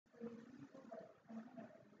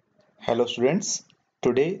Hello students,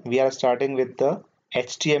 today we are starting with the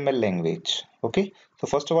HTML language. Okay, so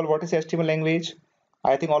first of all, what is HTML language?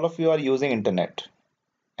 I think all of you are using internet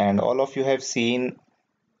and all of you have seen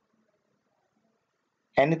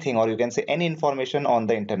anything, or you can say any information on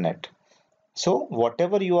the internet. So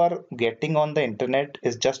whatever you are getting on the internet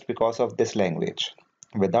is just because of this language.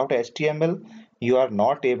 Without HTML, you are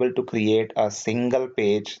not able to create a single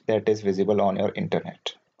page that is visible on your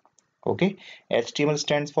internet. Okay, HTML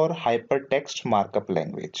stands for Hypertext Markup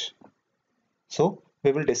Language. So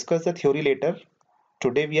we will discuss the theory later.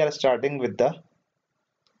 Today we are starting with the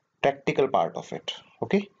practical part of it.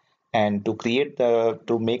 Okay. And to make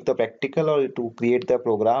the practical or to create the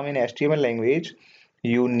program in HTML language,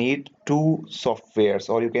 you need two softwares,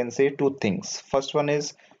 or you can say two things. First one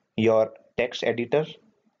is your text editor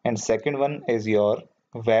and second one is your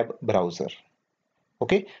web browser.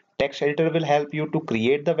 Okay. Text editor will help you to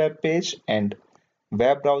create the web page and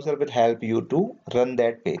web browser will help you to run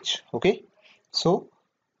that page. Okay. So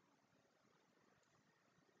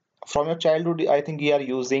from your childhood, I think you are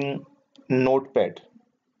using notepad.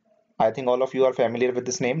 I think all of you are familiar with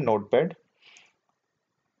this name, notepad.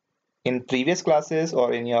 In previous classes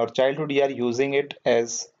or in your childhood, you are using it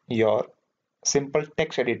as your simple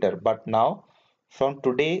text editor, but now from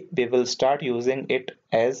today we will start using it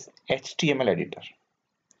as HTML editor.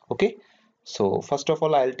 Okay, so first of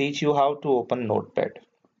all I'll teach you how to open notepad.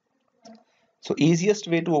 So easiest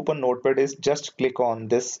way to open notepad is just click on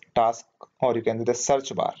this task, or you can do the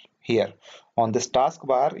search bar. Here on this task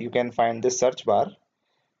bar you can find this search bar.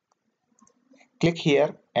 Click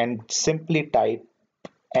here and simply type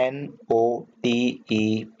NOTEPAD.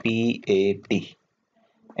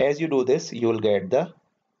 As you do this, you will get the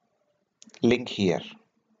link here.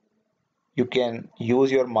 You can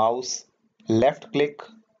use your mouse left click,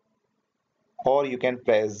 or you can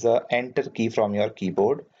press the enter key from your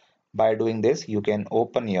keyboard. By doing this, you can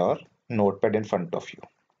open your notepad in front of you.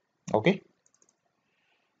 Okay.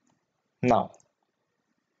 Now,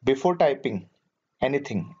 before typing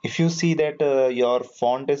anything, if you see that your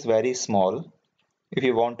font is very small, if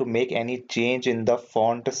you want to make any change in the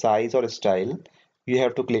font size or style, you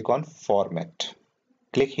have to click on format.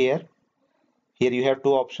 Click here. Here you have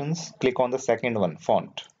two options. Click on the second one,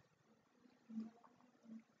 font.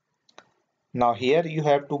 Now here you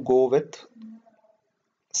have to go with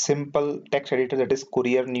simple text editor, that is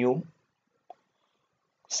Courier New.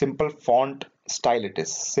 Simple font style, it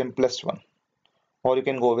is simplest one, or you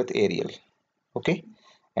can go with Arial. Okay,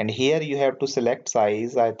 and here you have to select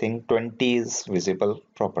size. I think 20 is visible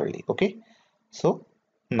properly. Okay, so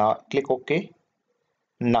now click OK.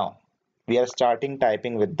 Now we are starting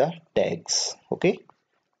typing with the tags. Okay,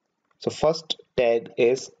 so first tag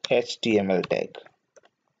is HTML tag.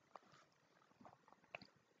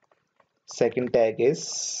 Second tag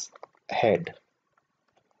is head.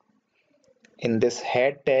 In this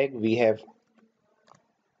head tag we have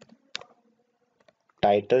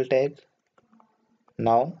title tag.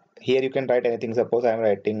 Now here you can write anything. Suppose I am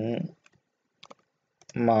writing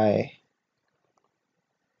my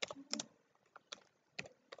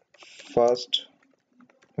first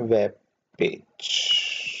web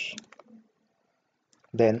page,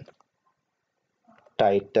 then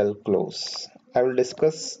title close. I will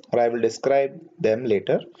discuss, or I will describe them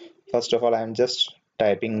later. First of all, I am just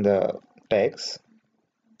typing the tags.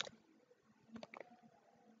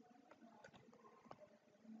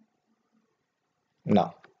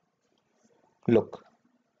 Now look,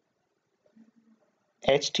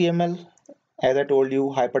 HTML, as I told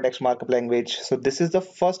you, hypertext markup language. So this is the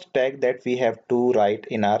first tag that we have to write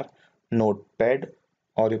in our notepad,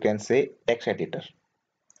 or you can say text editor.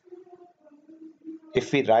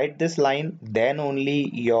 If we write this line, then only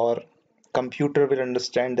your computer will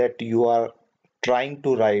understand that you are trying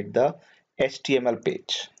to write the HTML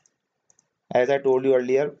page. As I told you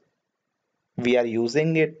earlier, we are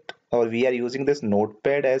using it, or we are using this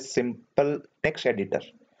notepad as simple text editor.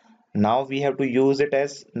 Now we have to use it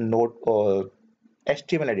as note or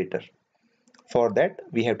HTML editor. For that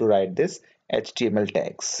we have to write this HTML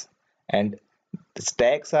tags, and these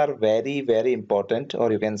tags are very important,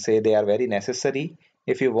 or you can say they are very necessary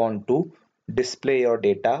if you want to display your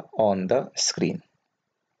data on the screen.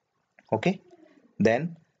 Okay,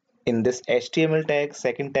 then in this HTML tag,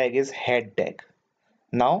 second tag is head tag.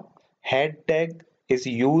 Now head tag is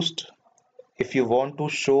used if you want to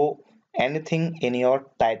show anything in your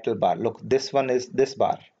title bar. Look, this one is this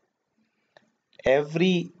bar.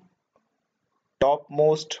 Every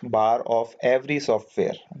topmost bar of every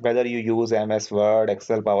software, whether you use MS Word,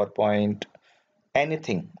 Excel, PowerPoint,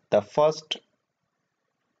 anything, the first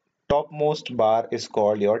topmost bar is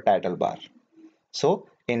called your title bar. So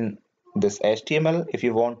in this HTML, if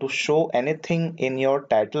you want to show anything in your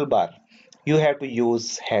title bar, you have to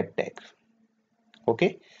use head tag.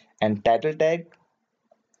 Okay, and title tag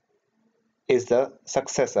is the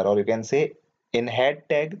successor, or you can say in head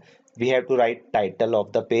tag we have to write title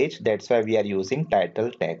of the page. That's why we are using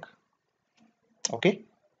title tag. Okay,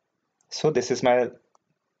 so this is my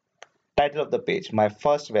title of the page, my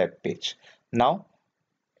first web page. Now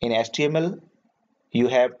in HTML you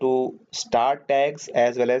have to start tags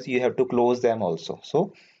as well as you have to close them also.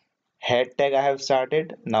 So head tag I have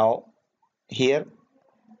started. Now here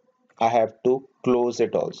I have to close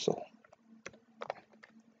it also.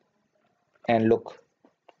 And look,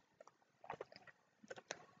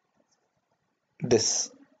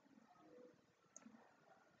 this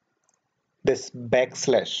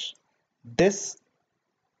backslash, this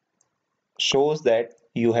shows that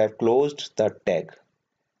you have closed the tag.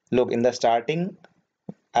 Look, in the starting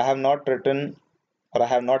I have not written, or I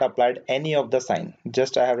have not applied any of the sign,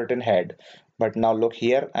 just I have written head. But now look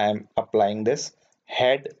here, I am applying this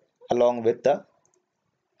head along with the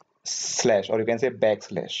slash, or you can say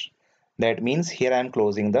backslash. That means here I am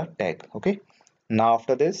closing the tag. Okay, now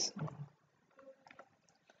after this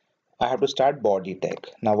I have to start body tag.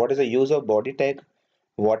 Now what is the use of body tag?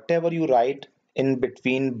 Whatever you write in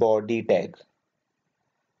between body tag,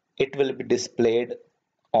 it will be displayed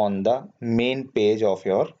on the main page of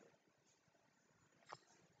your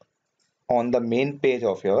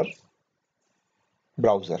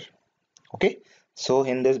browser. Okay, so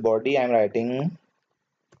in this body I'm writing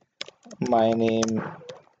my name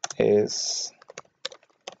is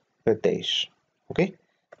Ritesh. Okay,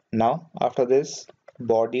 now after this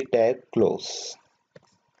body tag close.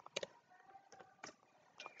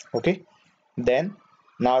 Okay, then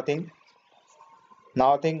now I think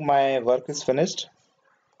my work is finished,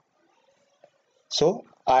 so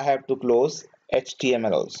I have to close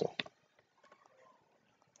HTML also.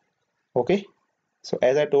 Okay, so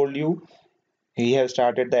as I told you, we have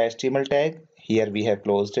started the HTML tag, here we have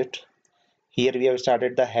closed it. Here we have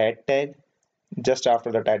started the head tag, just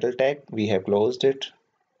after the title tag we have closed it.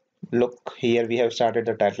 Look, here we have started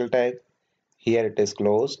the title tag, here it is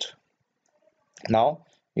closed. Now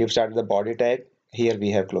we have started the body tag, here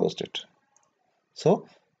we have closed it. So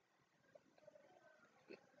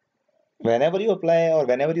whenever you apply or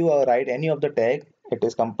whenever you write any of the tag, it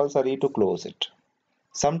is compulsory to close it.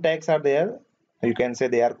 Some tags are there, you can say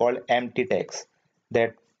they are called empty tags,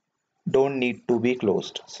 that don't need to be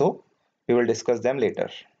closed. So we will discuss them later.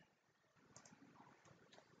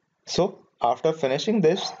 So after finishing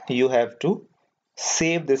this, you have to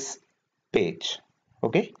save this page.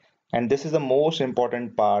 Okay, and this is the most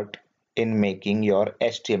important part in making your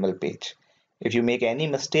HTML page. If you make any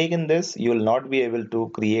mistake in this, you will not be able to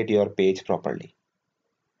create your page properly,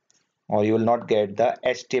 or you will not get the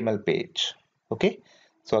HTML page. Okay,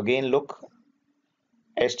 so again look,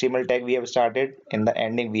 HTML tag we have started, in the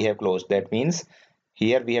ending we have closed. That means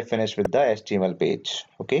here we have finished with the HTML page.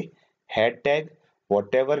 Okay, head tag,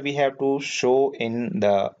 whatever we have to show in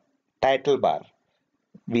the title bar,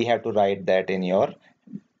 we have to write that in your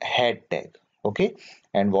head tag. Okay,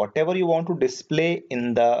 and whatever you want to display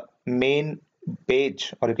in the main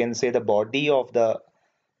page, or you can say the body of the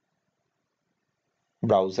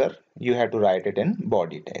browser, you have to write it in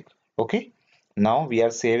body tag. Okay, now we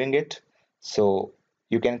are saving it, so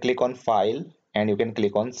you can click on file and you can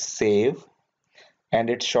click on save, and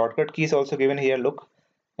its shortcut key is also given here. Look,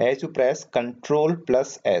 as you press Ctrl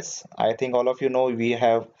plus S, I think all of you know we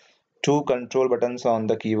have two control buttons on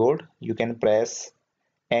the keyboard. You can press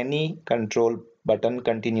any control button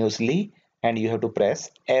continuously and you have to press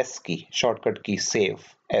S key, shortcut key,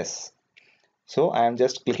 save, S. So I am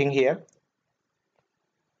just clicking here.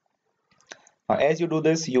 Now as you do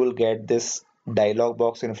this, you will get this dialog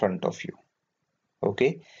box in front of you.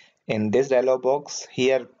 Okay, in this dialog box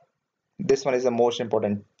here, this one is the most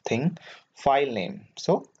important thing, file name.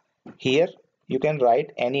 So here you can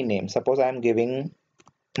write any name. Suppose I am giving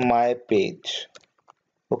my page.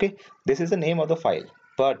 Okay, this is the name of the file,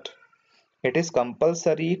 but it is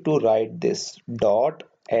compulsory to write this .html.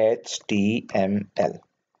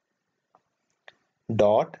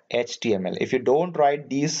 .html. If you don't write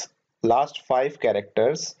these last 5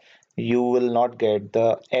 characters, you will not get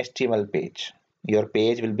the HTML page. Your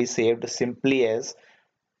page will be saved simply as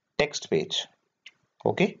text page.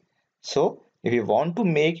 Okay, so if you want to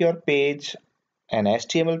make your page an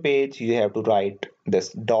HTML page, you have to write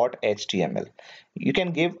this .html. You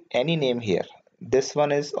can give any name here. This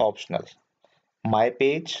one is optional. My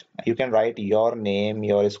page, you can write your name,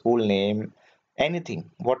 your school name, anything,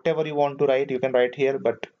 whatever you want to write, you can write here,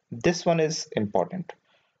 but this one is important.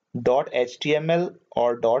 .html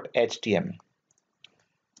or .htm.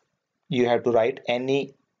 You have to write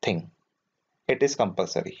anything. It is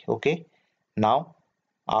compulsory. Okay. Now,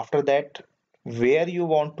 after that, where you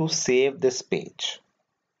want to save this page?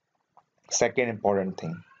 Second important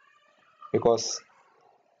thing, because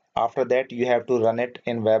after that you have to run it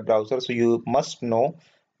in web browser, so you must know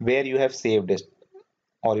where you have saved it,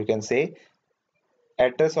 or you can say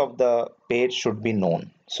address of the page should be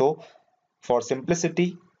known. So for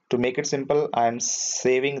simplicity, to make it simple, I am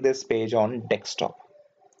saving this page on desktop.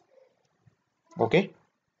 Okay,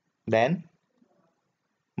 then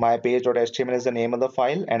my page.html is the name of the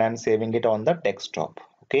file and I'm saving it on the desktop.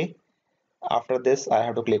 Okay, after this I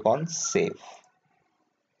have to click on save.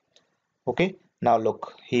 Okay, now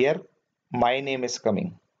look here, my name is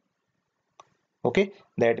coming. Okay,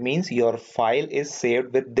 that means your file is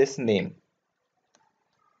saved with this name,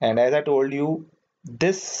 and as I told you,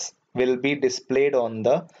 this will be displayed on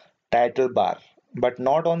the title bar, but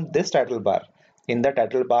not on this title bar, in the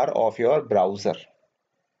title bar of your browser.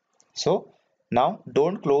 So now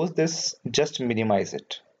don't close this, just minimize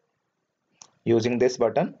it. Using this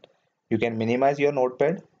button, you can minimize your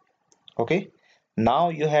notepad. Okay, now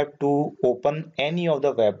you have to open any of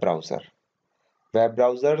the web browser. Web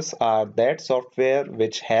browsers are that software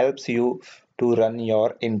which helps you to run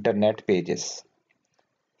your internet pages.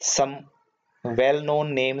 Some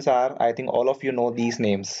well-known names are, I think all of you know these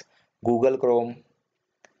names: Google Chrome,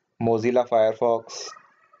 Mozilla Firefox,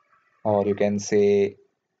 or you can say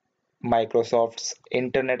Microsoft's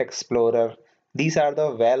Internet Explorer. These are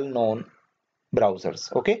the well-known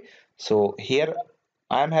browsers. Okay, so here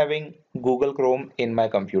I'm having Google Chrome in my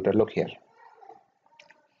computer. Look here.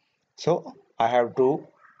 So I have to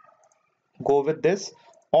go with this,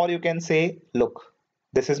 or you can say, look,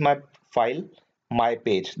 this is my file, my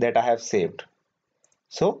page that I have saved.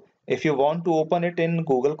 So if you want to open it in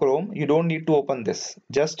Google Chrome, you don't need to open this.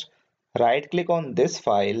 Just right click on this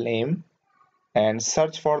file name and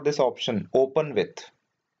search for this option, open with,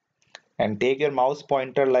 and take your mouse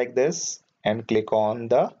pointer like this and click on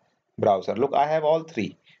the browser. Look, I have all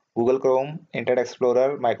three: Google Chrome, Internet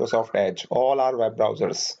Explorer, Microsoft Edge. All are web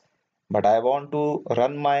browsers, but I want to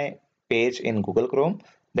run my page in Google Chrome.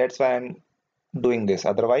 That's why I'm doing this.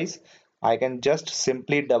 Otherwise, I can just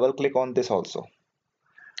simply double click on this also.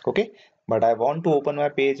 Okay, but I want to open my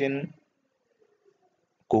page in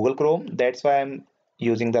Google Chrome. That's why I'm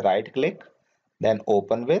using the right click, then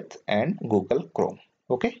open with and Google Chrome.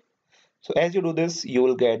 Okay, so as you do this, you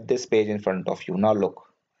will get this page in front of you. Now look,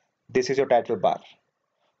 this is your title bar,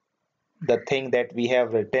 the thing that we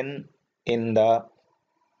have written in the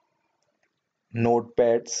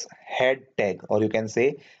notepad's head tag, or you can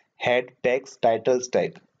say head text titles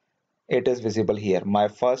tag. It is visible here, my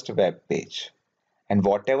first web page, and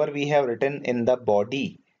whatever we have written in the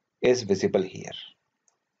body is visible here.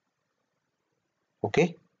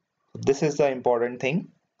 Okay, this is the important thing.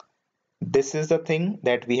 This is the thing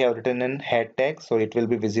that we have written in head tag, so it will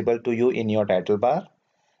be visible to you in your title bar,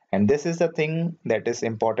 and this is the thing that is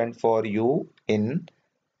important for you in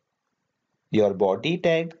your body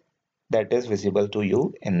tag, that is visible to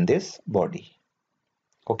you in this body.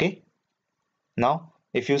 Okay, now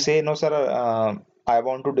if you say no sir, I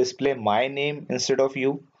want to display my name instead of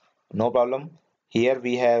you, no problem. Here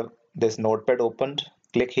we have this notepad opened,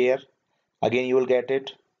 click here, again you will get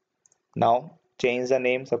it. Now change the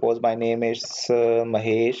name, suppose my name is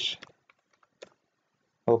Mahesh.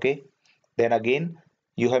 Okay, then again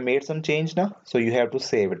you have made some change now, so you have to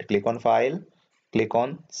save it. Click on file, click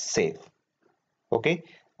on save. Okay,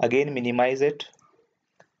 again minimize it.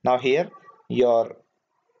 Now here your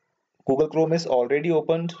Google Chrome is already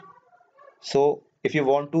opened, so if you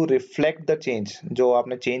want to reflect the change जो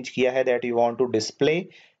आपने change किया है, that you want to display,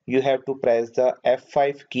 you have to press the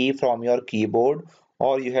F5 key from your keyboard,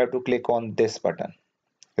 or you have to click on this button,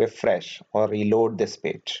 refresh or reload this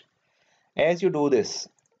page. As you do this,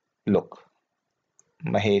 look,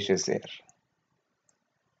 Mahesh is there.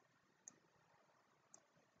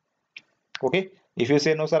 Okay, if you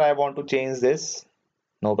say no sir, I want to change this,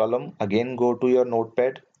 no problem. Again go to your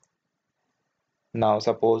notepad. Now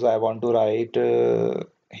suppose I want to write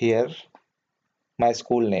here my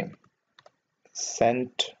school name,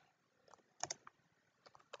 St.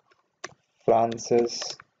 Francis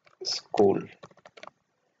School.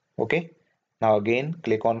 Okay, now again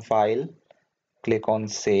click on file, click on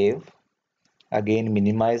save, again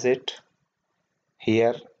minimize it.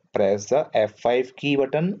 Here press the F5 key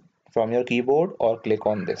button from your keyboard or click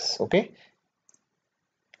on this. Okay,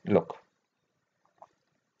 look,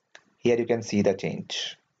 here you can see the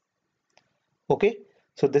change. Okay,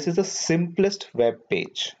 so this is the simplest web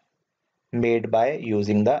page. made by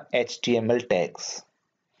using the HTML tags.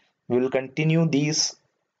 We will continue these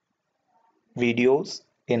videos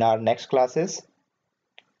in our next classes.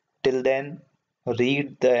 Till then,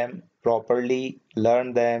 read them properly,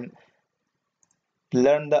 learn the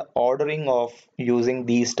ordering of using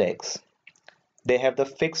these tags. They have the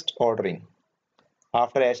fixed ordering.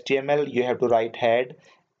 After HTML, you have to write head.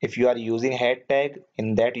 If you are using head tag,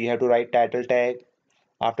 in that you have to write title tag.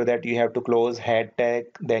 After that, you have to close head tag.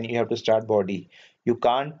 Then you have to start body. You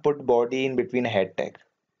can't put body in between head tag.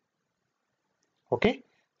 Okay.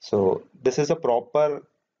 So this is a proper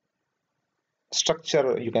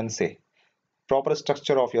structure, you can say, proper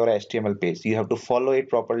structure of your HTML page. You have to follow it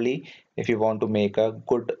properly if you want to make a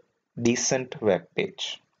good, decent web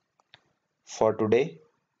page. For today,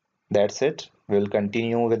 that's it. We'll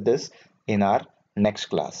continue with this in our next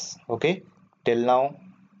class. Okay. Till now,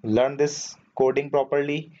 learn this coding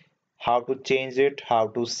properly, how to change it, how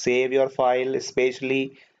to save your file,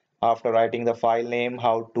 especially after writing the file name,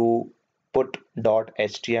 how to put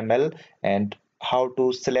 .html and how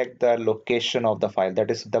to select the location of the file. That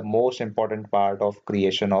is the most important part of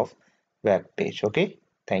creation of web page. Okay.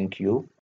 Thank you.